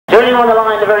Turning on the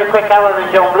line, the very quick Alan and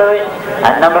John Blewett.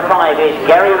 And number 5 is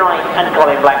Gary Wright and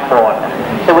Colin Blackthorne.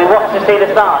 So we watch to see the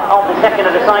start of the second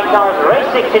of the sidecars. Race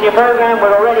 6 in your programme.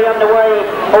 We're already underway.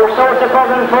 All sorts of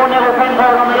problems for Nevill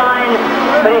Penfold on the line.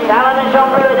 But it's Alan and John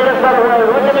Blewett that have got away.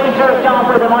 Roger Measor has gone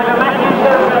with them. Ivor Matthews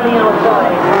goes on the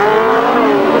outside.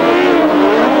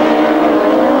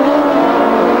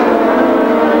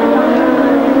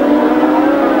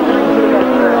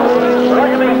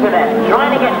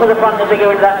 Trying to get to the front as they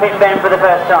go into that pit bend for the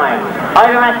first time.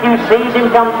 Ivor Matthews sees him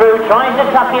come through, tries to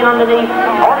tuck in underneath,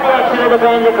 on the exit of the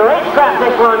bend. A great scrap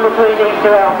this one between these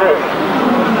two outfits.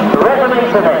 Roger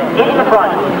Measor there, in the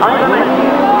front. Ivor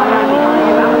Matthews.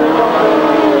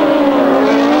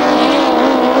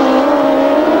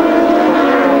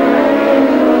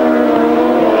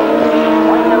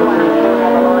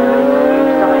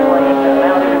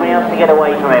 Get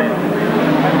away from him.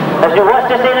 As we watch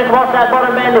the scene across that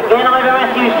bottom bend, again Ivor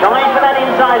Matthews trying for that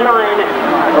inside line.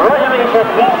 Roger Measor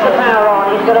keeps the power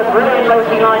on. He's got a brilliant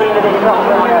racing line into this top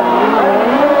corner.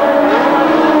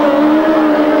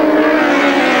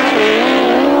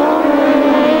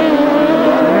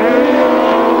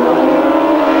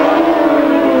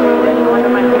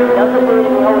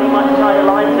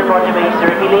 Roger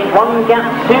Measor. If he leaves one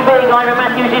gap too big, Ivor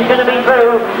Matthews is going to be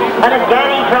through. And again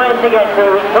he tries to get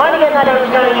through. He's trying to get that edge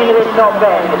going into this top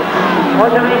bend.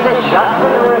 Roger Measor shuts the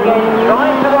door again,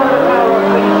 tries to roll the power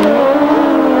on.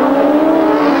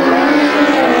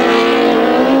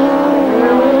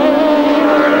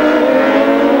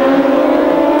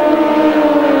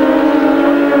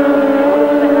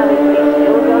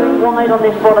 On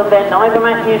this bottom bend, Ivor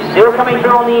Matthews still coming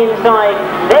through on the inside.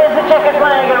 There's the checkered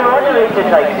flag and Roger Measor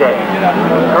takes it.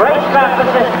 Great scrap for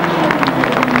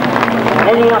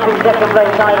ending up in second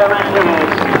place, Ivor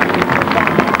Matthews.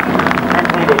 And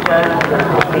it shows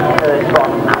the third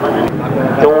spot, Alan.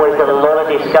 There's always got a lot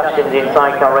of discussions in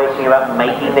sidecar racing about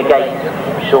making the gate.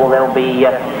 I'm sure there'll be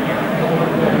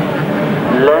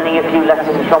learning a few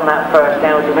lessons from that first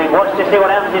out. We watch to see what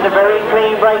happens. It's a very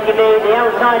clean break indeed. The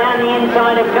outside and the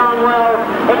inside have gone well.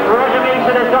 It's Roger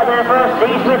Measor that's got there first.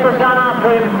 Steve Smith has gone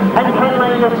after him, and Ken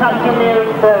Len has tucked in there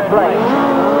in third place.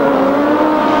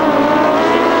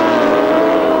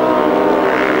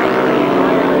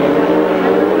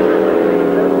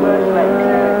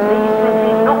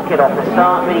 Off the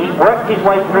start, but he worked his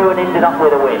way through and ended up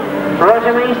with a win.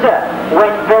 Roger Measor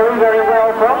went very, very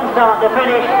well from start to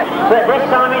finish, but this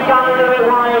time he's gone a little bit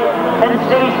wide, and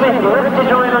Steve Smith looks to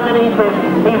join underneath him.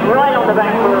 He's right on the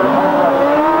back wheel.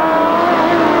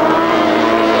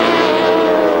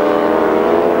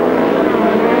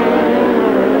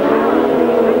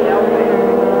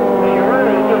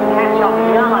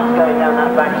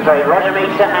 Straight. Roger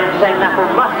Measor and Shane Nevill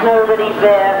must know that he's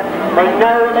there. They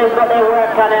know that they've got their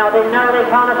work cut out. They know they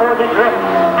can't afford to drift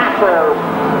at all.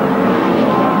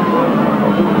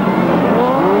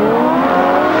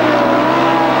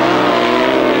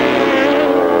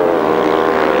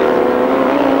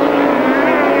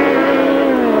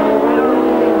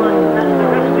 That's the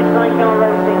risk with sidecar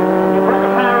racing. You put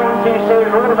the power on too soon,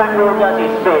 all the back wheel does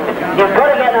is spin. You've got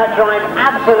to get that drive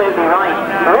absolutely right.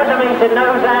 Roger Measor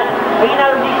knows that. He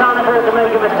knows he can't afford to make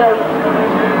a mistake.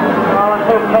 Well, I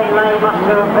think Ken Len must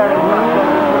do very much.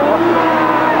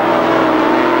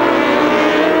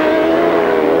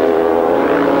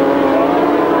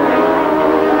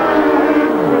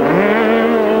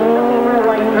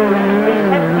 He's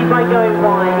tempted by going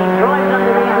wide. He drives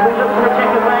underneath and we look for the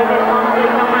checker flag. This one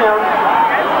takes him round.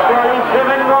 Well, he's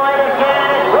driven wide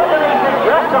again. Roger Measor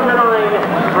just on the line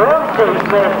from Steve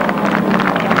Smith.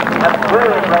 A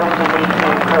brilliant race in these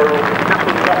two crews.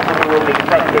 Nothing less than he would be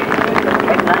expected.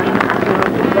 Ken Len is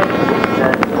absolutely second in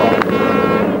third spot.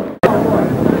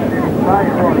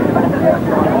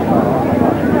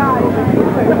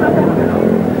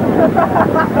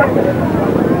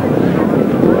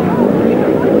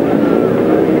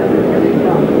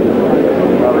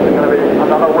 Well, it's going to be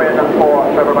another win for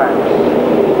Trevor Banks.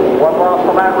 One last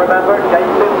for man, remember,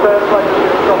 Gates in third place,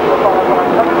 he's got the far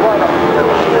line, coming right up.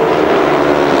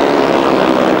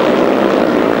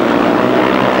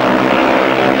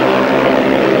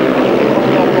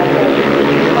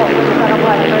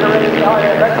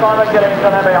 Next time I get him,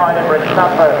 going to be behind him, Rich,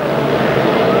 not first.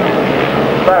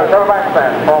 So, Trevor Banks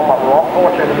then, from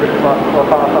Poacher to the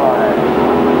far side.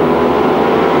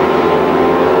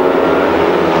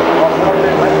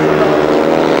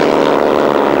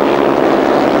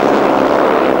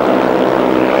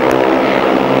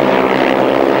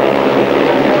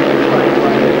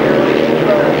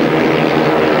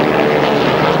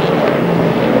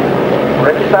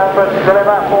 Still in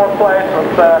that fourth place,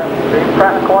 but being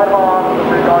pressed quite hard. The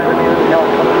two guys in the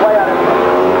way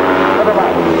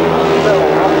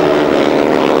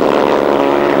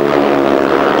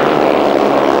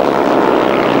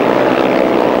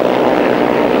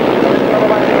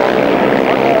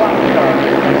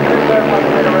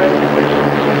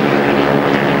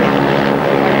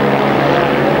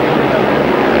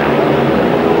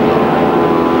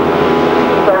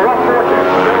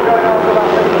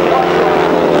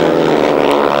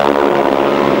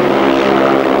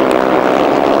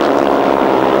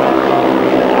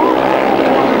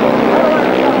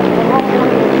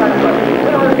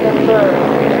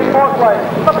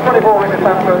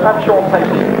and Sean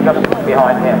Halsey just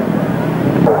behind him.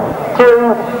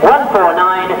 2,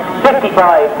 149,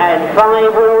 55 and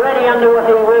 5. We're already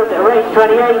underway with race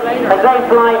 28 as they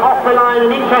fly off the line.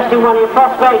 An interesting one in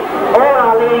prospect. All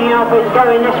our leading outfits go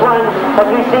in this one as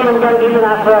we see them go into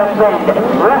that first bend.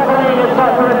 Wrestling and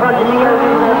tussle in front as he goes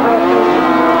into that first bend.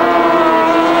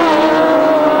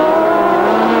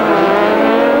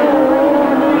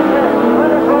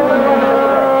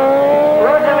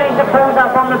 Pulls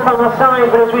up on the far side,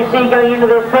 but as we see going into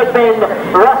this pit bend,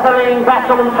 rustling back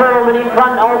on form and in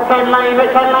front of Ken Len,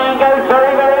 but Ken Len goes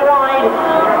very, very wide,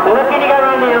 looking to go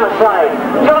around the outside.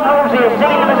 John Halsey has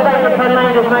seen the mistake that Ken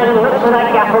Len has made and looks for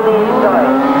that gap on the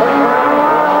inside.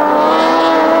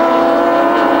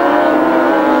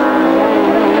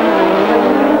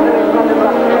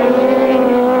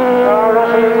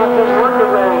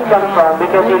 From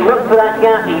because he looked for that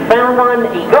gap, he found one,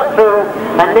 he got through,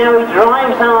 and now he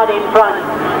drives hard in front,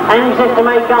 anxious to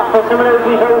make up for some of those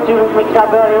results he was mixed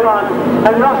up earlier on.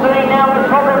 And rustling now with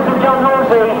problems with John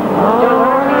Halsey. John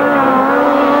Halsey.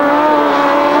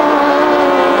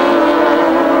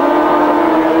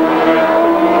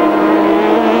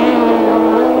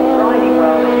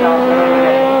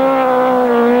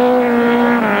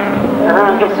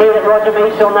 You can see that Roger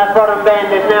Measor on that bottom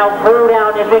bend is now pulled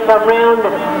out as we come round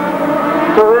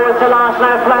towards the last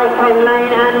lap play. Ken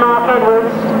Len and Mark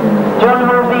Edwards. John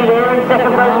Halsey there in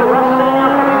second place with Russell now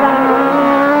coming back.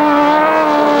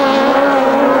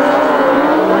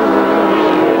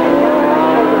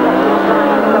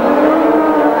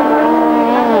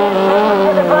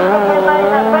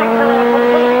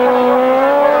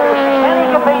 Can he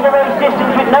complete the race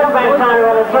distance with no back tyre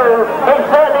on the through? It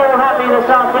certainly will happen this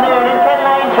afternoon, and Ken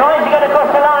Len tries to get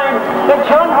across the line, but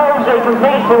John Halsey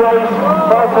completes the race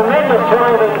by tremendous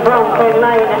driving from Ken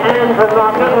Len and from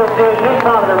Mark Edwards doing his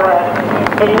part of the work.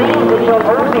 It means that John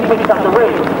Halsey picks up the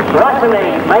win. Russell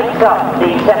makes up the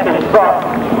second spot.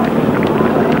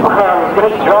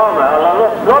 Big drama.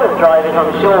 A lot of drivers, I'm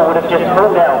sure, would have just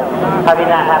pulled out having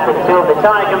that happen to him. The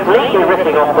tyre completely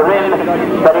ripping off the rim,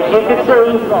 but as you can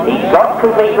see, he's got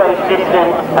complete race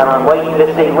distance, and I'm waiting to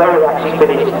see where he actually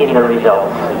finished in the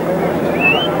results.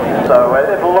 So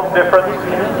it'll look different,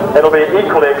 it'll be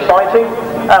equally exciting,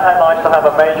 and how nice to have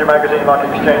a major magazine like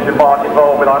Exchange of Park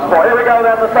involved with our sport. Here we go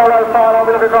then, the solo final,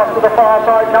 we're looking across to the far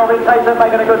side. Calvin Tatum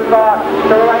making a good start.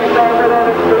 The race over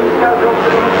there, and Steve Schofield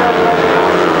sitting in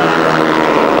third.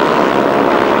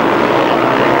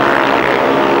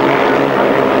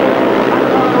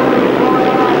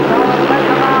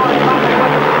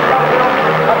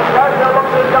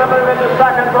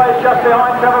 Second place just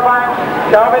behind Trevor Banks.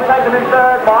 Calvin Tatum in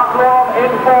third, Mark Loram in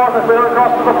fourth as we look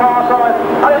across to the far side.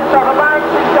 And it's Trevor Banks,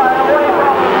 he's going away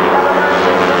from Trevor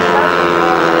Banks.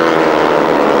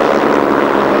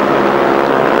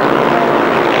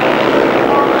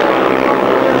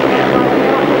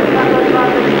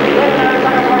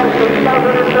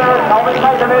 Calvin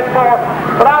Tatum in fourth.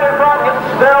 But out in front, it's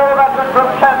still the veteran from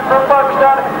Kent from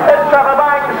Folkestone. It's Trevor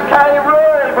Banks. Can he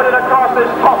really put it across this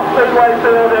top speedway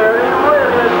field here? He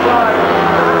really is trying.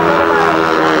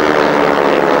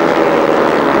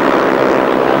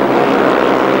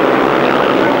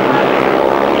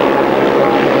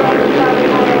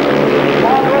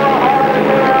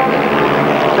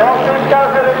 Steve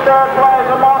Schofield in third place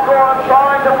and Mark Loram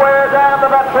trying to wear down the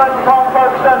veteran from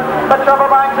Folkestone. But Trevor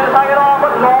Banks is hanging on,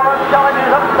 but Loram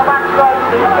challenges up the back straight.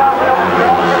 Steve Schofield.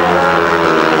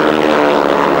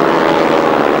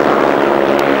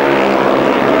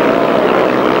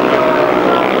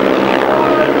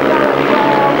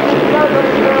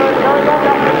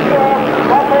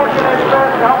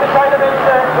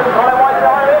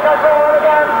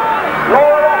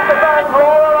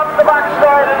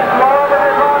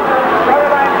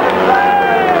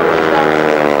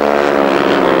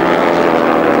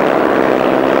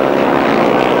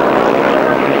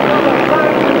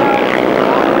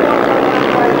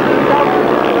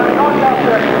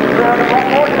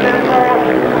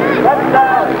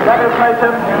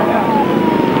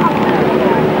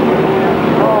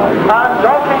 And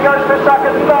Donkey goes for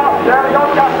second stop. Jeremy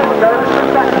Doncaster goes for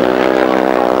second.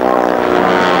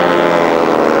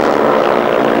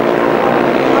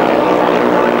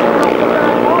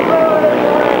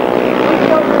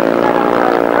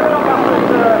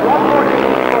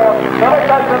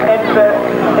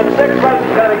 In sixth place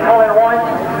is going to be Colin White.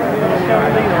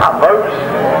 And those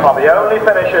are the only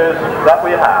finishers that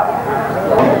we have.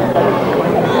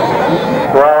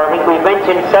 Well, I think we've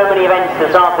mentioned so many events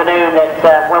this afternoon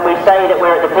that when we say that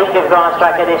we're at the peak of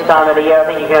Grasstrack at this time of the year, I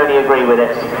think you can only agree with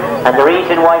us. And the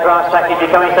reason why Grasstrack is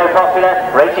becoming so popular,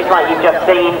 races like you've just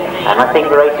seen, and I think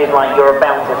the races like you're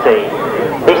about to see.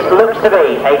 This looks to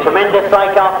be a tremendous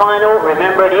sidecar final.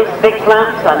 Remember, it is 6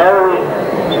 laps. I know we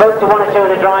spoke to one or two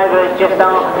of the drivers just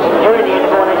during the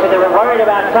interval, and they said they were worried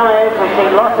about tyres. We've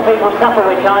seen lots of people suffer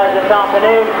with tyres this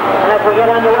afternoon, and as we get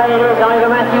underway, it is Ivor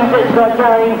Matthews that's got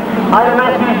going. Ivor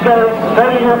Matthews goes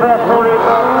straight into the first corner.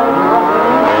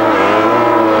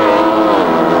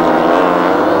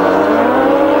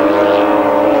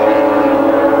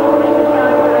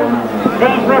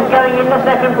 Steve Smith going into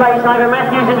second place, Ivor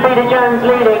Matthews and Peter Jones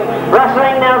leading.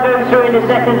 Rustling now goes through into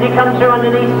seconds, he comes through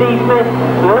underneath Steve Smith.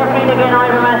 Looking again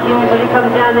Ivor Matthews as he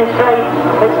comes down this straight.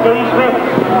 But Steve Smith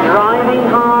driving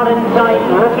hard and tight,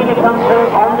 looking to come through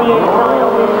on the inside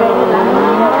on this bend.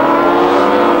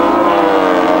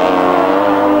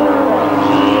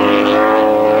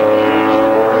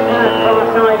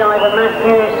 Ivor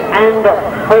Matthews and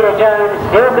Peter Jones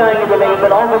still going in the lead,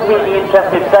 but obviously in the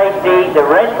interest of safety, the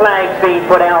red flag's been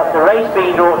put out, the race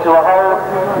being brought to a halt.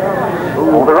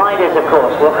 All the riders, of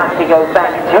course, will have to go back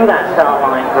to that start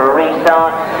line for a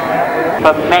restart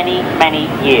for many, many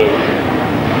years.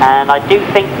 And I do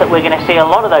think that we're going to see a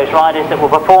lot of those riders that will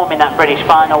perform in that British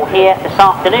final here this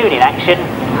afternoon in action.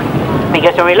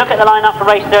 Because when we look at the lineup for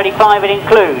race 35, it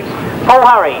includes Paul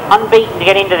Hurry, unbeaten to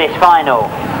get into this final.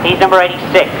 He's number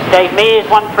 86. Dave Mears,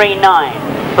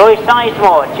 139. Roy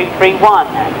Sizemore, 231.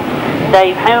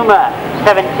 Dave Homer,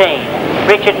 17.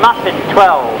 Richard Mussen,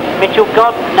 12. Mitchell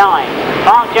Godden, 9.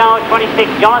 Mark Giles, 26.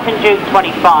 Jonathan Duke,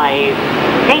 25.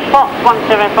 Keith Fox,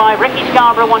 175. Ricky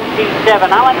Scarborough, 127.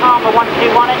 Alan Harmer,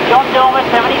 121. And John Dormer,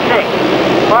 76.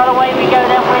 Well, away we go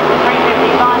then with the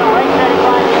 350 final. Race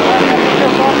 35.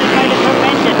 Has made a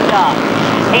tremendous start.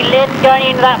 He led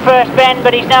going into that first bend,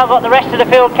 but he's now got the rest of the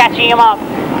field catching him up.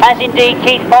 As indeed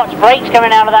Keith Potts breaks coming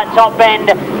out of that top bend,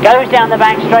 goes down the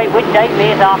back straight with Dave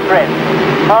Mears after him.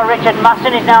 Well, Richard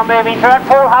Mussen is now moving through, and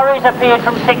Paul Hurry's appeared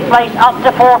from 6th place up to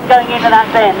 4th going into that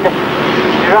bend.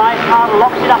 Drives hard,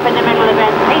 locks it up in the middle of the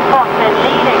bend. Keith Potts then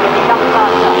leading as he comes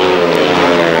faster.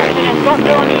 He's got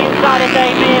through on the inside of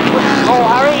Dave Mears. Paul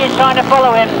Hurry is trying to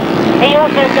follow him. He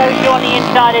also goes through on the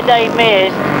inside of Dave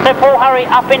Mears. So Paul Hurry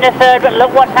up into 3rd, but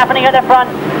look what's happening at the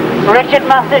front. Richard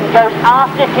Mussen goes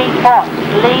after Keith Potts,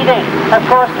 leading. Of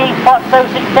course, Keith Potts so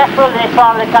successful in this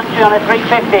part of the country on a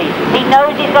 350. He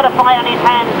knows he's got a fight on his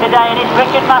hands today, and it's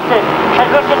Richard Mussen. As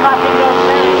Richard Mussen goes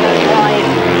very, very wide,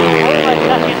 almost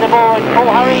touches the board. Paul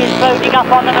Hurry is loading up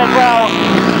on them as well.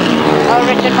 Oh,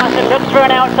 Richard Mussen looks for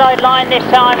an outside line this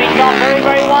time. He's gone very,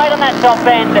 very wide on that top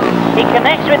bend. He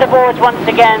connects with the boards once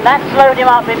again. That slowed him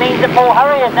up. It means that Paul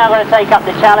Hurry is now going to take up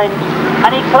the challenge.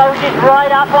 And he closes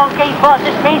right up on Keith Potts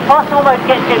as Keith Potts almost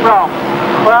gets it wrong.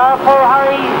 Well, Paul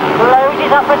Hurry closes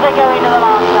up as they go into the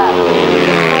last lap.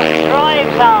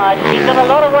 Drives hard. He's done a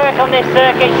lot of work on this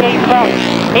circuit, Keith Potts.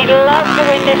 He'd love to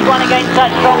win this one against such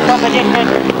strong competition,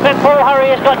 but Paul Hurry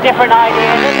has got different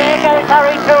ideas. And there goes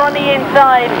Hurry through on the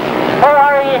inside. Paul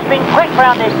Hurry has been quick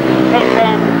round this pit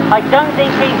bend. I don't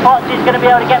think Keith Potts is going to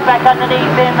be able to get back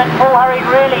underneath him, and Paul Hurry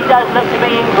really does look to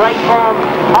be in great form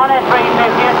on a 350.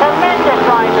 A tremendous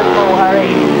ride from Paul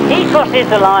Hurry. He crosses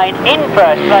the line in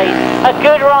 1st place. A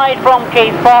good ride from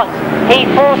Keith Potts. He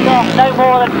fought off no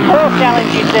more than 4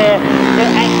 challenges there to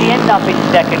actually end up in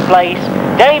 2nd place.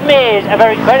 Dave Mears, a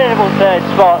very creditable 3rd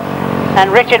spot.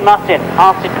 And Richard Mussen,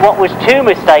 after what was 2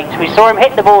 mistakes, we saw him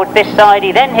hit the board this side,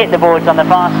 he then hit the boards on the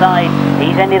far side.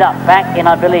 He's ended up back in,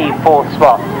 I believe, 4th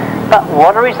spot. But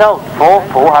what a result for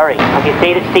Paul Hurry. I can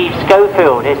see that Steve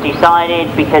Schofield has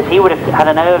decided, because he would have had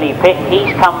an early pit,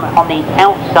 he's come on the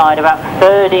outside, about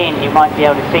 3rd in. You might be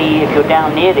able to see if you're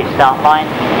down near this start line.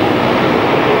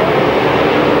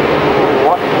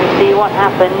 See what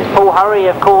happens. Paul Hurry,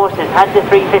 of course, has had the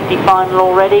 350 final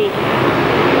already.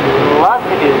 Love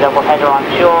to do the double header, I'm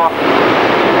sure.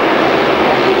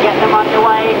 Let's get them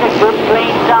underway. It's a good clean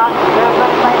start. They're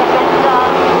going to play a good start.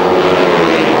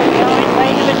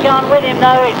 Tatum has gone with him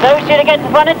though. It's those two against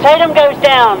the front, and Tatum goes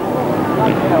down.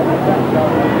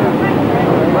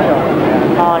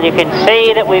 Oh, you can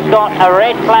see that we've got a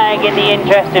red flag in the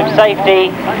interest of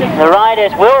safety. The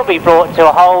riders will be brought to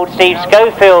a hold. Steve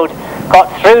Schofield got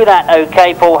through that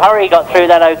okay, Paul Hurry got through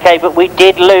that okay, but we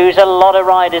did lose a lot of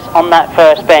riders on that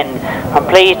first bend. I'm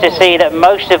pleased to see that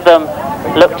most of them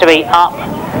look to be up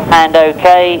and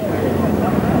okay.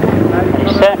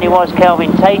 It certainly was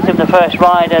Kelvin Tatum, the first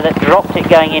rider, that dropped it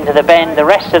going into the bend. The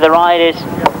rest of the riders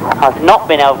I've not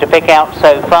been able to pick out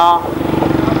so far.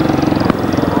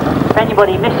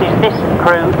 anybody misses this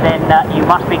crew, then you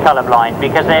must be colourblind,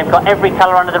 because they've got every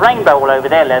colour under the rainbow all over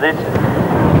their leathers.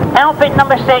 Outfit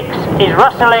number 6 is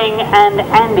rustling and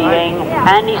Andying.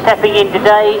 Andy stepping in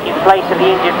today in place of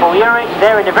the injured Paul Urich.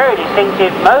 They're in the very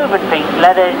distinctive mauve and pink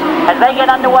leathers. As they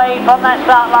get underway from that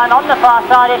start line on the far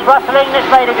side, it's rustling that's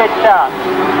made a good start.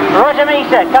 Roger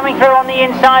Measor coming through on the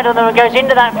inside of them and goes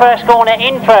into that first corner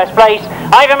in first place.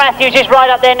 Ivor Matthews is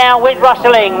right up there now with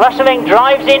Rustling. Rustling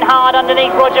drives in hard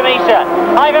underneath Roger Measor.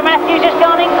 Ivor Matthews has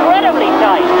gone incredibly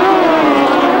tight.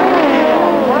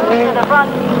 To the front,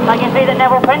 I can see that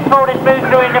Nevill Penfold has moved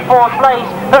through into 4th place,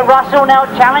 but Russell now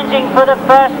challenging for the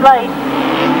 1st place.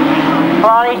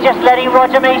 Well, he's just letting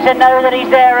Roger Measor know that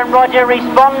he's there, and Roger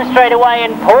responds straight away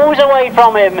and pulls away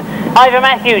from him. Ivor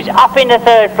Matthews up into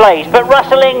 3rd place, but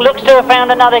Rustling looks to have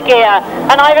found another gear,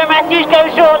 and Ivor Matthews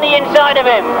goes through on the inside of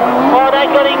him. Oh, they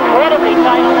got incredibly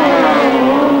tight on that.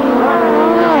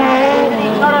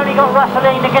 Not only got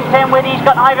Rustling to contend with, he's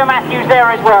got Ivor Matthews there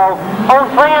as well. All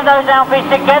 3 of those outfits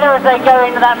together as they go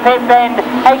into that pit bend.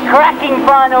 A cracking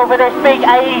final for this big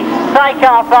RH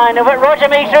Sidecar Final, but Roger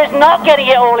Measor is not getting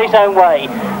it all his own way.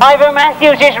 Ivor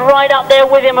Matthews is right up there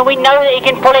with him, and we know that he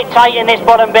can pull it tight in this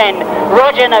bottom bend.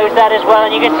 Roger knows that as well,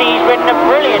 and you can see he's ridden a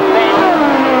brilliant bend.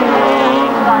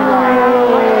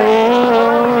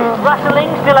 Rustling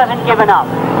still hasn't given up.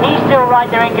 He's still right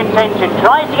there in contention,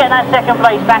 tries to get that 2nd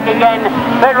place back again,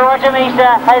 but Roger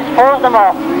Measor has fought them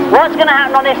off. What's going to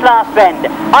happen on this last bend?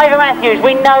 Ivor Matthews,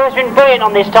 we know, has been brilliant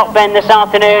on this top bend this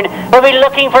afternoon. We'll be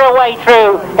looking for a way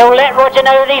through. He'll let Roger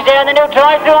know that he's there, and then he'll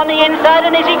drive through on the inside,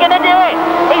 and is he going to do it?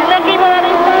 He's looking for that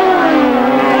inside.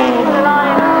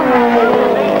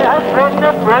 Ridden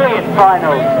a brilliant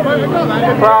final.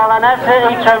 Well, an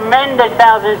absolutely tremendous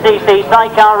 1000cc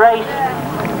sidecar race.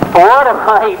 What a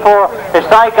way for the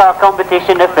sidecar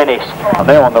competition to finish.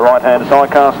 Now on the right-hand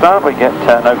sidecar start, we get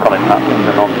no Colin Hutchins,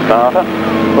 a non-starter.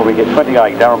 But we get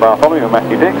 28, Darren Bartholomew and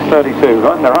Matthew Dix, 32,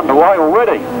 and they're underway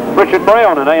already. Richard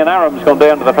Brown and Ian Aram's gone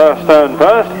down to the first turn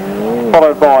first,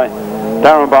 followed by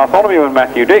Darren Bartholomew and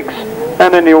Matthew Dix,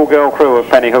 and then the all-girl crew of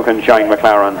Penny Hook and Shane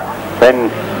McLaren.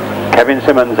 Then Kevin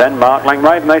Simmons and Mark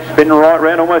Loram, and they spin right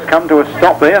round, almost come to a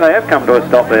stop there. They have come to a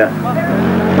stop there.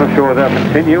 Not sure they'll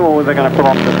continue, or they're going to pull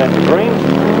on to the centre green.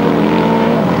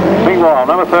 Meanwhile,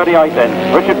 number 38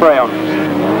 then, Richard Brown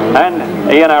and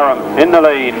Ian Aram in the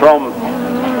lead from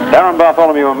Darren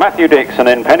Bartholomew and Matthew Dix, and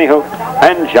then Penny Hook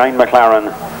and Jane McLaren.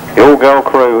 The all-girl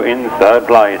crew in 3rd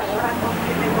place.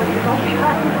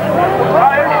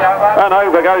 And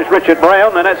over goes Richard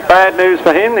Brown, and that's bad news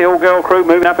for him. The all-girl crew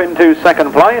moving up into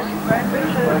 2nd place.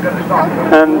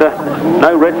 And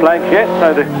no red flags yet,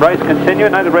 so the race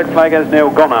continuing. No, the red flag has now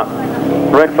gone up.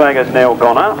 The red flag has now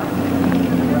gone up.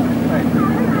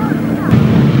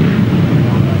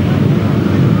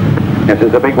 This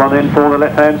is a big one then for the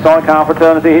left-hand sidecar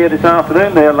fraternity here this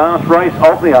afternoon. Their last race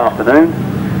of the afternoon.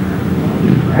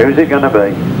 Who's it going to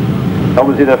be?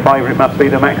 Obviously the favourite must be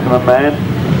the Maximum Man,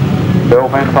 Bill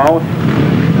Penfold,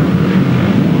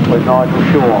 with Nigel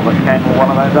Shaw, but can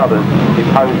one of those others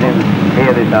depose him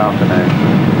here this afternoon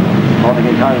on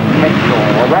his own petrol?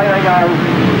 Well, there they go.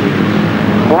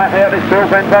 Flat out is Bill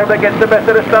Penfold that gets the best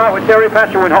of the start with Terry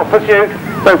Patchell in hot pursuit.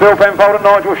 So Bill Penfold and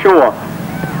Nigel Shaw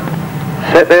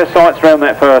set their sights round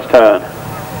that first turn.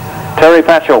 Terry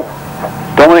Patchell,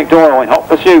 Dominic Doyle in hot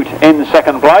pursuit in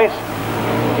 2nd place.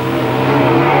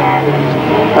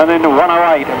 And then the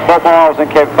 108, Bob Miles and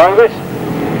Kev Fovis.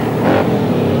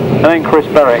 And then Chris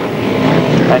Berwick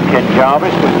and Ken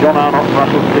Jarvis with John Arnott and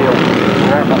Russell Steele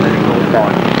right on the equal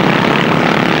side.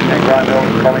 And Graham Mills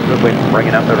and Colin Goodwin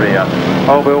bringing up the rear.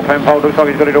 Oh, Bill Penfold looks like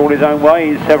he's got it all his own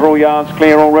way. He's several yards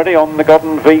clear already on the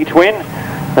Godden V-twin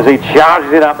as he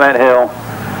charges it up that hill.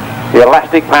 The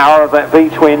elastic power of that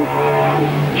V-twin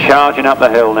charging up the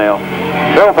hill now.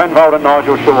 Bill Penfold and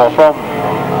Nigel Shaw from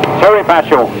Terry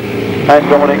Patchell and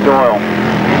Dominic Doyle.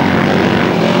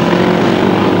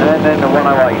 And then the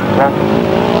 108 from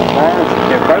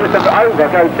over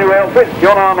go 2 outfits.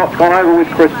 John Arnott's gone over with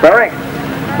Chris Berwick.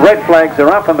 Red flags are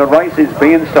up and the race is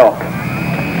being stopped.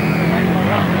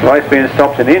 The race being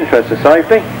stopped in the interest of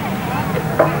safety.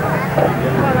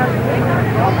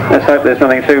 Let's hope there's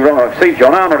nothing too wrong. I see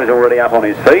John Arnott is already up on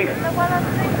his feet.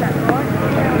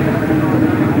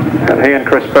 And he and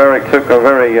Chris Berwick took a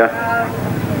very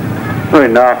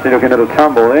nasty looking little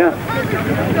tumble there.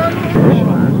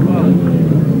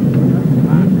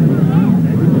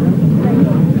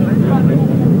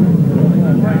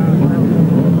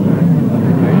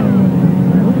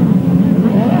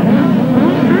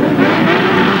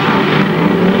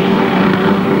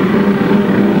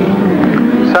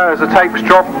 So as the tapes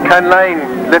drop, Ken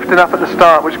Len lifting up at the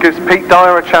start, which gives Pete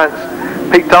Dyer a chance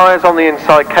Pete Dyer's on the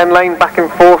inside. Ken Len back in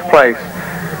 4th place.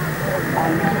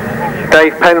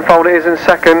 Dave Penfold is in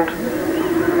 2nd.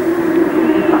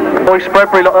 Boy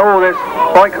Spreadbury, oh, there's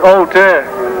bike, oh dear.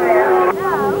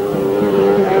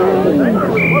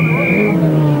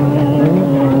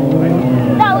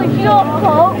 That was your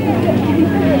fault.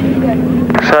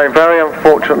 So very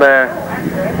unfortunate there.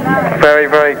 Very,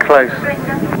 very close.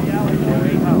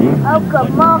 Oh God,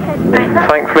 Mark has been.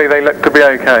 Thankfully they look to be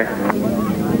okay.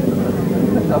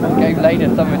 Some game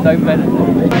later, some with no medicine.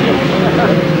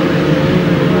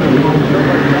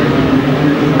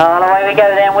 All away we go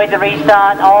then with the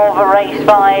restart of race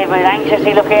 5, with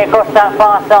anxiously looking across that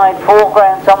far side,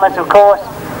 foreground Thomas of course,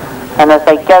 and as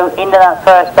they go into that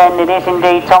first bend, it is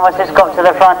indeed Thomas has got to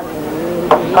the front,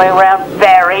 going round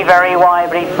very, very wide,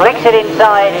 but he flicks it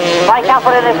inside. Mike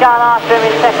Appleton has gone after him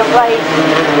in 2nd place,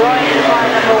 joined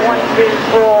by number 1, 2,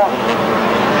 4.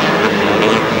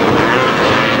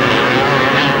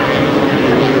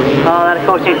 Oh, and of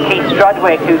course it's Keith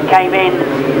Strudwick who came in.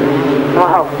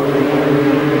 Wow.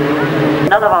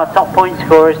 None of our top point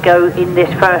scorers go in this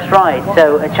first ride,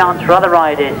 so a chance for other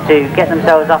riders to get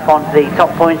themselves up onto the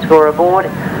top point scorer board.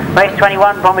 Race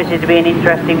 21 promises to be an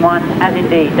interesting one, as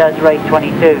indeed does race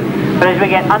 22. But as we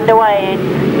get underway,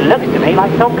 it looks to me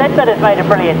like Tom Ledbetter has made a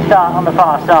brilliant start on the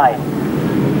far side.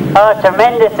 Oh,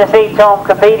 tremendous to see Tom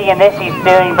competing in this. He's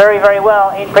doing very, very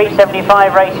well in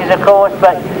pre-75 races, of course,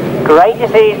 but great to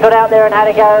see he's got out there and had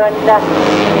a go. And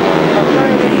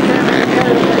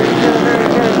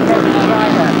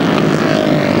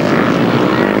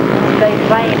Dave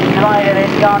Mears is the rider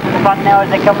that's gone to the front now as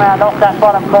they come round off that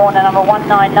bottom corner, number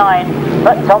 199.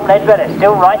 But Tom Ledbetter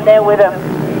still right there with him.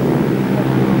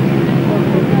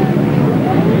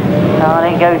 Oh,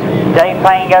 and it goes, Dave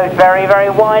Payne goes very, very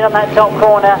wide on that top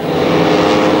corner.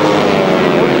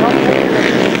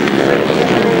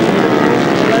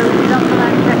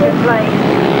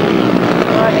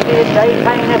 Dave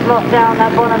Payne has lost down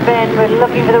that bottom bend. We're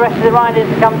looking for the rest of the riders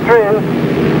to come through.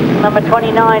 Number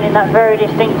 29 in that very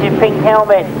distinctive pink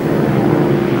helmet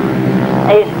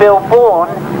is Bill Bourne.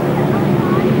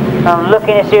 I'm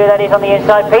looking to see who that is on the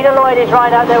inside. Peter Lloyd is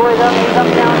right out there with them. He's up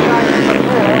the outside.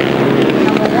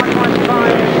 Number 115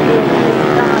 is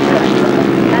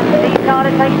and Steve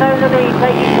Carter takes over the lead,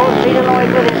 taking towards Peter Lloyd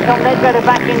with him. Tom Ledbetter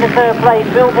back into 3rd place.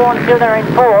 Bill Bourne still there in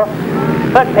 4th.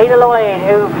 But Peter Lloyd,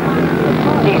 who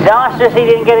disastrously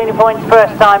didn't get any points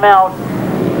first time out,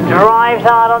 drives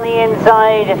hard on the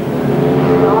inside.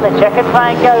 Oh, the checkered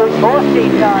flag goes for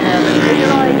Steve Carter. Peter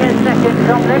Lloyd gets 2nd,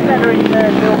 Tom Ledbetter in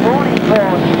 3rd, Bill Bourne in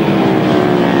 4th.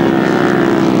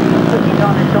 Looking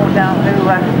on to sort out who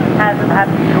has and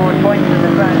hasn't scored points in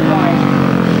the first ride.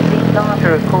 Steve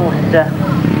Carter, of course,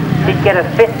 did get a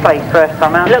 5th place first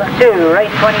time out. Look to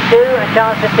race 22, a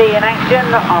chance to see in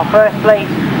action our first place.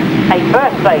 A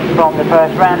 1st place from the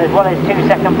first round as well as 2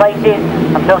 2nd places.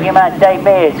 I'm talking about Dave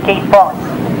Mears, Keith Potts,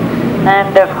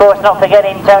 and of course not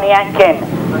forgetting Tony Atkin.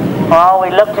 Well, we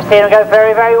look to see him go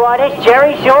very, very wide. It's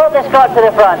Jerry Short that's got to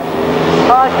the front.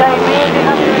 Oh, Dave Mears is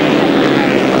up to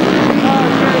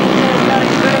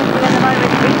the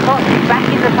moment. Keith Potts is back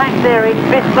in the pack there in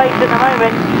 5th place at the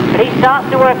moment, but he starts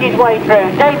to work his way through.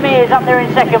 Dave Mears up there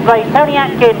in 2nd place. Tony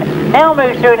Atkin now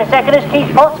moves through in a second as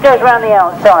Keith Potts goes around the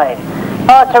outside.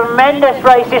 Oh, tremendous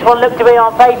race this one looked to be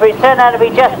on paper. It's turned out to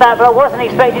be just that, but I wasn't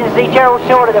expecting to see Gerald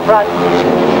Short at the front.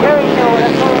 Jerry Short,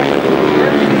 of course,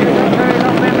 very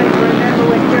long memory to remember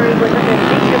when Jerry was at the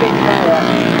peak of his career.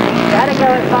 He had a go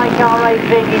at sidecar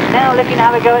racing. He's now looking to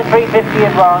have a go at 350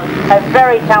 as well. A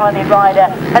very talented rider,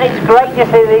 and it's great to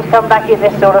see that he's come back in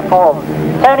this sort of form.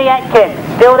 Tony Atkin,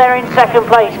 still there in 2nd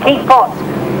place. Keith Potts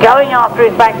going after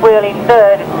his back wheel in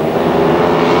 3rd.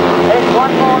 There's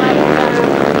one more left to go.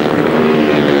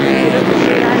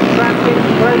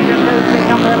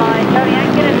 Up the line. Tony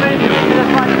Atkin has moved into the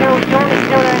front. Gerald Short is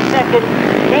still there in 2nd.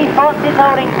 Keith Potts is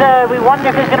holding 3rd. We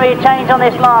wonder if there's going to be a change on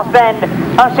this last bend.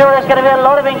 I'm sure there's going to be a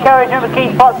lot of encouragement for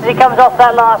Keith Potts as he comes off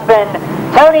that last bend.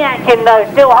 Tony Atkin, though,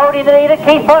 still holding the lead.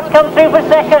 Keith Potts comes through for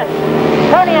 2nd.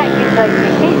 Tony Atkin takes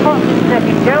it. Keith Potts in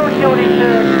 2nd. Gerald Short in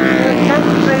 3rd.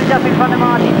 Tony moves up in front of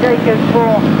Martin Jacobs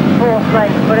for 4th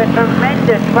place. But a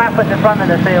tremendous scrap at the front of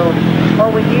the field.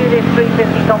 Well, we knew this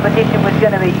 350 competition was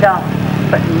going to be tough,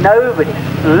 but nobody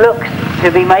looks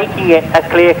to be making it a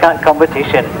clear-cut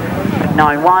competition.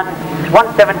 9-1,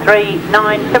 173,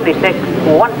 976,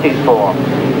 124.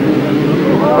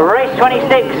 Race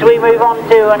 26 we move on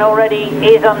to and already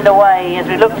is underway. As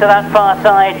we look to that far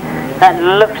side, that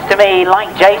looks to me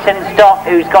like Jason Stott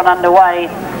who's gone underway,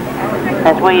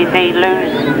 as we indeed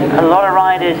lose a lot of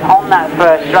riders on that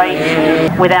first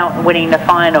race without winning the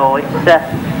final. It's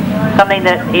something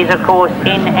that is, of course,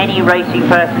 in any racing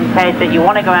person's head, that you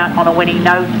want to go out on a winning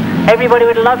note. Everybody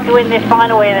would love to win this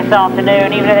final here this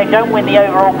afternoon, even if they don't win the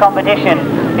overall competition,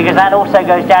 because that also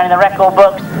goes down in the record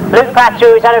books. Luke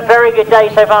Poacher, who's had a very good day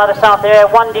so far this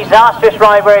afternoon, one disastrous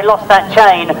ride where he lost that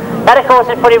chain. That, of course,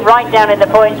 has put him right down in the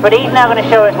points, but he's now going to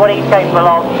show us what he's capable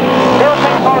of. Bill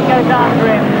Penfold goes after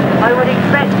him. I would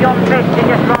expect John Fish to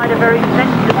just ride a very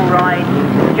sensible ride.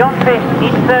 John Fish in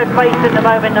third place at the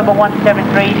moment, number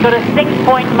 173. He's got a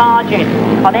 6-point margin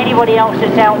on anybody else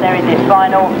that's out there in this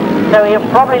final, so he'll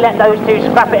probably let those two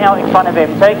scrap it out in front of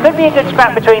him. So it could be a good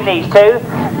scrap between these two,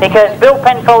 because Bill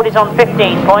Penfold is on 15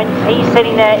 points. He's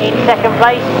sitting there in second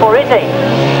place, or is he?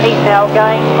 He's now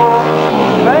going for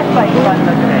first place, by the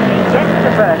looks of it. He gets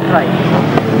to first place.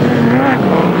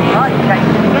 Right,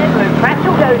 changes again. Luke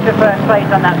Poacher goes to first place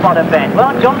on that bottom bend.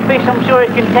 Well, John Fish, I'm sure, is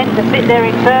content to sit there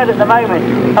in third at the moment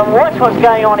and watch what's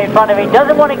going on in front of him. He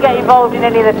doesn't want to get involved in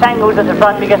any of the tangles at the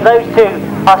front, because those two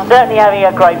are certainly having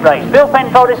a great race. Bill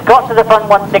Penfold has got to the front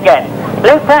once again.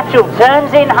 Luke Poacher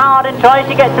turns in hard and tries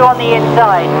to get through on the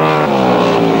inside.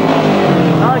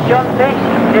 Oh, John Fish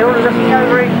still looking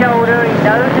over his shoulder. He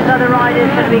knows there's other riders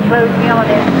going to be closing on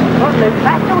him. Well, Luke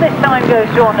Poacher this time goes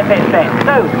through on the pit bend.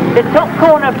 So the top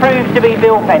corner proves to be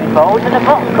Bill Penfold and the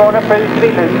bottom corner proves to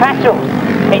be Luke Poacher.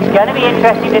 It's going to be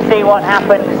interesting to see what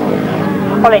happens.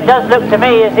 Well, it does look to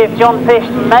me as if John Fish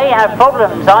may have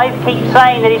problems. I keep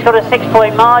saying that he's got a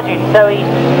 6-point margin, so he's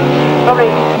probably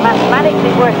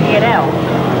mathematically working it out.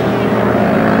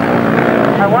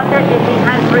 I wonder if he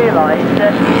has realised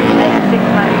that a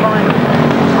 6-man final,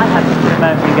 I had to a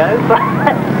moment ago, but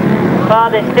well,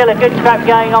 there's still a good scrap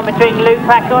going on between Luke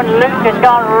Poacher, and Luke has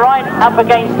gone right up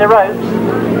against the ropes.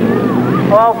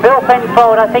 Well, Bill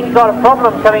Penfold, I think, got a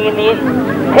problem coming in the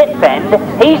pit bend.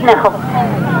 He's now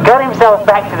got himself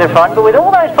back to the front, but with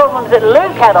all those problems that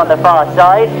Luke had on the far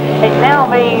side, it now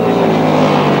means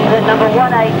that number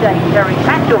 188, Terry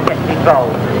Poacher, gets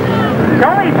involved.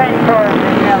 Tommy Penfold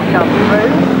has now come through.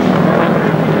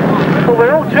 Well,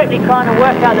 we're all strictly trying to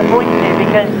work out the points here,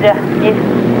 because if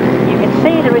you can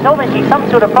see there is obviously some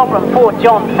sort of problem for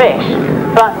John Fish,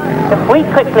 but if we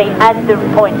quickly add the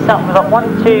points up, we've got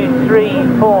 1, 2, 3,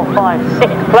 4, 5,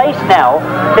 6th place now.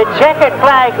 The checkered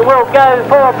flag will go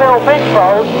for Bill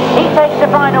Penfold. He takes the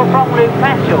final from Luke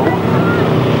Poacher.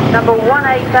 Number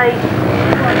 188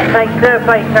 takes third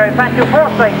place Terry Poacher,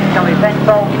 fourth place is Tommy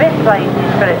Penfold, fifth place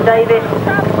is Philip Davis,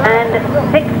 and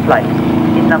sixth place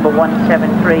is number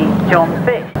 173 John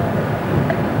Fish.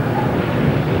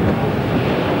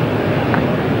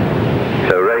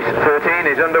 So race 13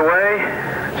 is underway.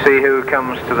 See who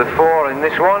comes to the fore in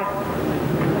this one.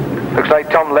 Looks like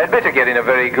Tom Ledbetter getting a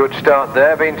very good start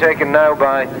there, being taken now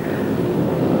by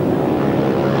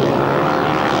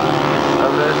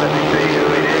others. Let me see who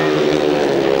it is.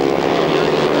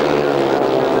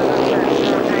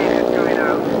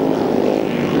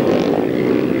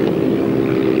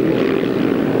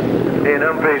 Ian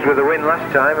Humphreys with the win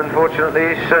last time.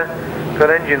 Unfortunately, he's got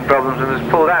engine problems and has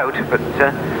pulled out, but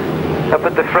up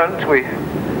at the front we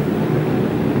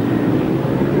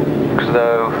looks as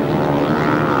though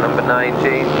number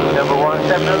 19, number 1,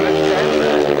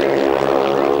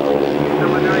 710,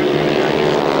 number 19.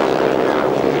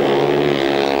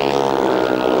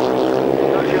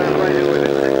 Not sure quite who it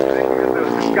is next to me, because there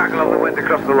was a cackle of them went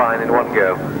across the line in one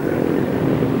go.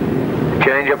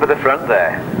 Change up at the front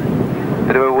there.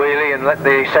 Bit of a wheelie and let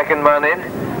the second man in.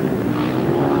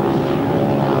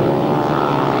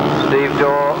 Steve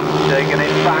Dorr taking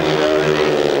it back.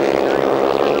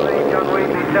 John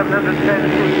Wheatley,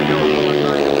 710. Steve Dorr.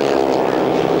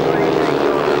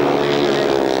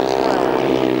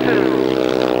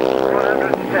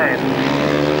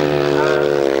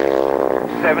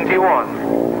 110.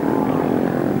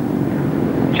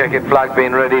 71. Checkered flag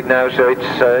being readied now, so it's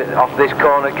off this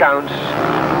corner counts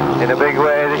in a big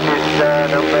way. This is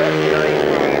number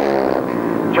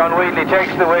 19. John Wheatley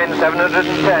takes the win,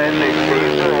 710. It's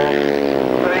Steve Dorr.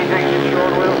 36 is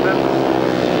Sean Wilson.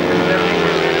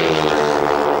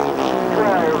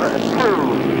 12,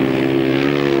 2.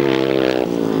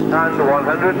 And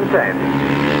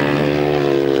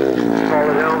 110.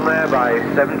 Followed home there by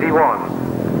 71.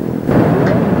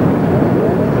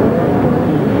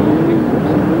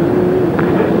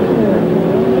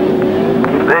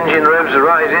 The engine revs are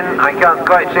rising. I can't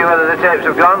quite see whether the tapes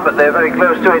have gone, but they're very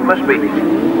close to it, must be.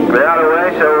 They are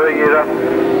away, so we're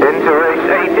into race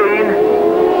 18.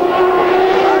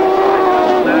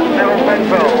 That's Nevill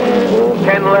Penfold,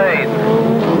 Ken Len.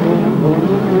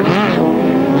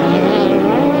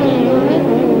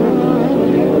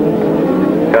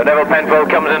 So Nevill Penfold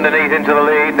comes underneath. Street into the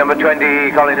lead. Number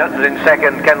 20, Colin Hutton in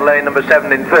second. Ken Len, number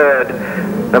 7 in third.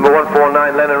 Number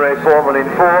 149, Lennon Ray Foreman in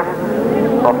fourth.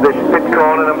 Off this pit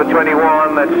corner, number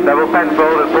 21, that's Nevill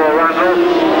Penfold and Paul Randall.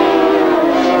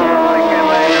 Ken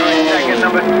Len in second,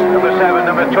 number 7,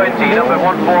 number 20, number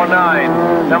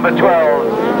 149, number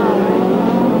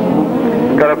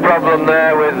 12. Got a problem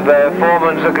there with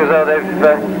Foreman's, look as though they've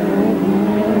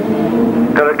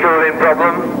got a cooling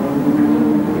problem.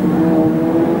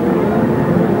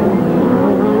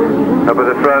 Up at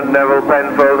the front, Nevill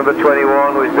Penfold, number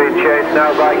 21, who's being chased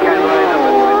now by Ken Len,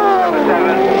 number 7,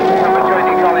 number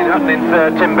 20, Colin Hutton in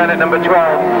third, Tim Bennett, number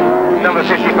 12, number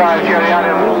 55, Jerry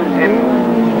Adams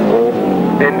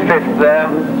in fifth there.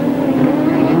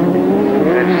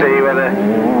 Let's see whether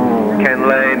Ken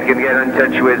Len can get in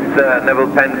touch with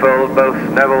Nevill Penfold. Both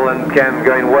Nevill and Ken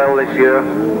going well this year.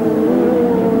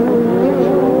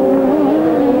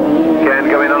 Ken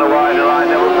going on a wider line,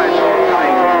 Nevill Penfold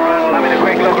having a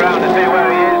quick look around to see where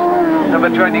he is. Number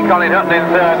 20, Colin Hutton in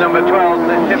third. Number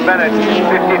 12, Tim Bennett,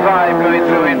 55, going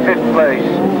through in fifth place.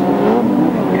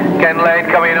 Ken Len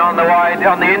coming on the wide,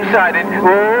 on the inside.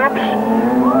 Oops!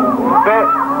 But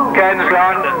Ken's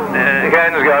gone.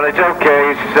 Ken's gone. It's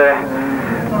okay.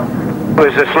 It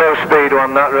was a slow speed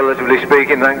one, that, relatively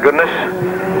speaking, thank goodness.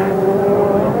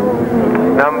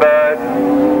 Number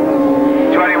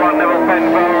 21, Nevill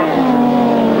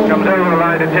Penfold, comes over the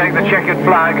line to take the checkered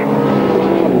flag.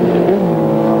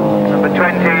 Number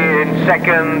 20 in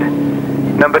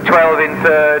second, number 12 in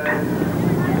third,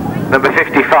 number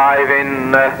 55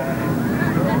 in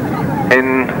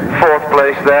fourth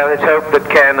place there. Let's hope that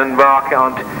Ken and Mark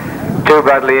aren't too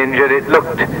badly injured. It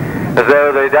looked as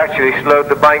though they'd actually slowed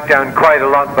the bike down quite a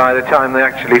lot by the time they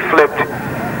actually flipped.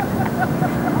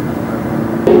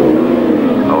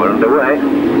 Oh, we're underway.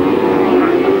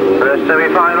 First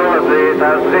semi-final of the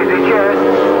 1000cc chair.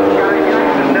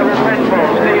 Nevill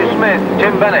Penfold, Steve Smith,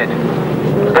 Tim Bennett,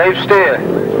 Dave Steer,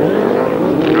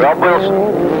 Rob Wilson.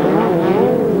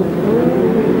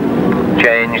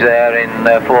 Change there in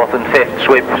fourth and fifth,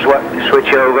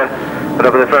 switch over. But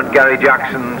up at the front, Gary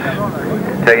Jackson's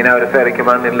taking out a fairly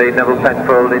commanding lead. Nevill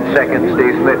Penfold in second,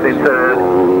 Steve Smith in third,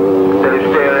 Dave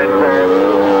Steer in fourth.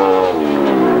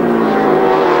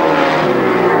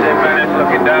 Tim Bennett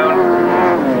looking down.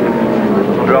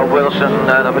 Rob Wilson,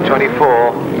 number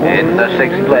 24, in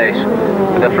sixth place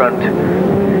at the front.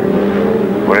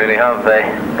 We really have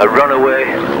a runaway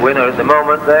winner at the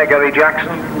moment there, Gary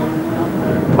Jackson.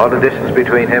 A lot of distance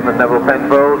between him and Nevill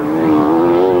Penfold.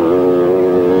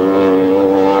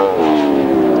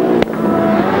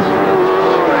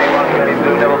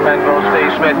 Nevill Penfold,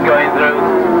 Steve Smith going through.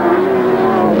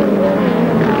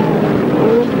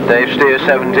 Dave Steer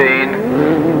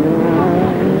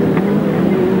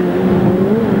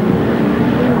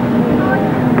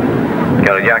 17.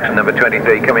 Gary Jackson, number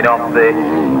 23, coming off the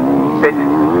pit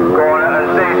corner, and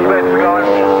Steve Smith's gone.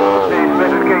 Steve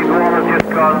Smith and Keith Wall have just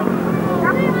gone.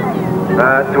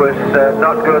 That was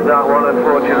not good, that one,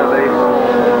 unfortunately.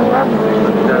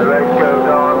 The race goes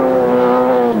on.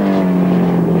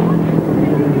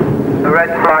 The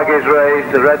red flag is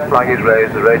raised, the red flag is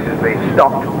raised, the race has been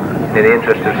stopped in the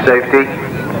interest of safety.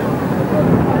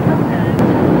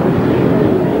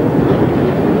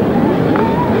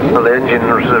 Well, the engines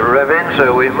are revving,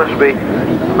 so we must be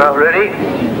about ready.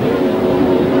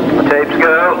 The tapes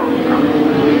go,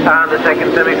 and the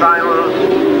second semi-finals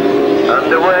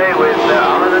underway with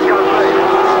Alan and John Halsey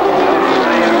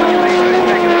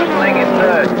in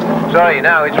third. Sorry,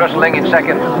 now it's rustling in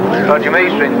second. Roger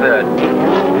Measor in third.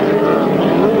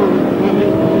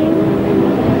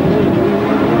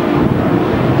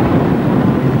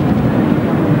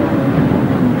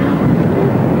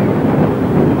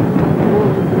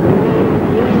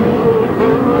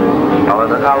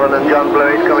 Alan and John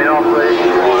Blewett coming off the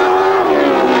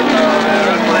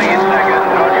rustling in second.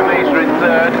 Roger Measor in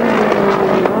third.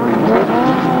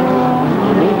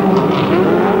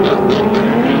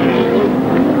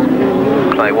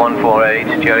 Play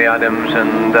 148, Jerry Adams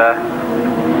and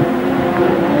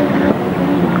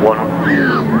 1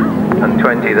 and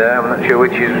 20 there. I'm not sure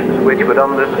which is which, but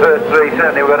on the first three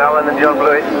certainly we've got Alan and John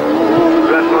Blewett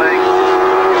wrestling.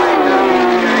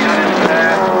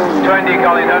 20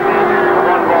 Colin Hutton,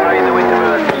 148 the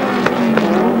Winterburns.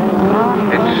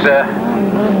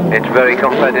 It's very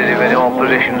competitive in all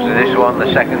positions. This one,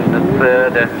 the second and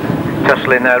third.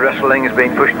 Tussling there, wrestling is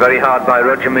being pushed very hard by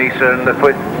Roger Measor, and the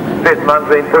fifth man's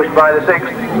being pushed by the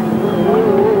sixth.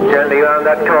 Gently around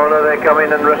that corner, they come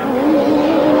in and wrestle.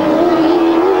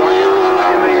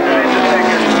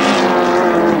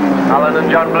 Alan and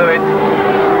John Blewett.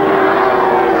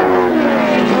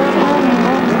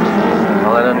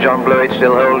 Alan and John Blewett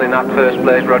still holding that first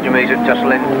place, Roger Measor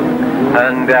tussling,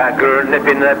 and Grur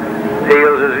nipping the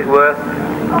heels as it were.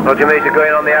 Roger Measor going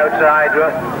on the outside,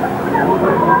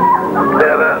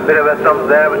 bit of a thump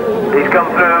there, but he's come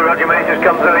through. Roger Measor's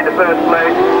come through into first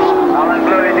place. Alan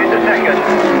Blewett into second.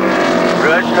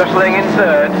 Rudd tussling in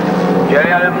third. Jerry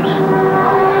Adams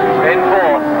in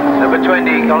fourth. Number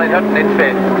 20, Colin Hutton in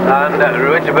fifth, and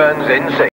Winterburns in sixth.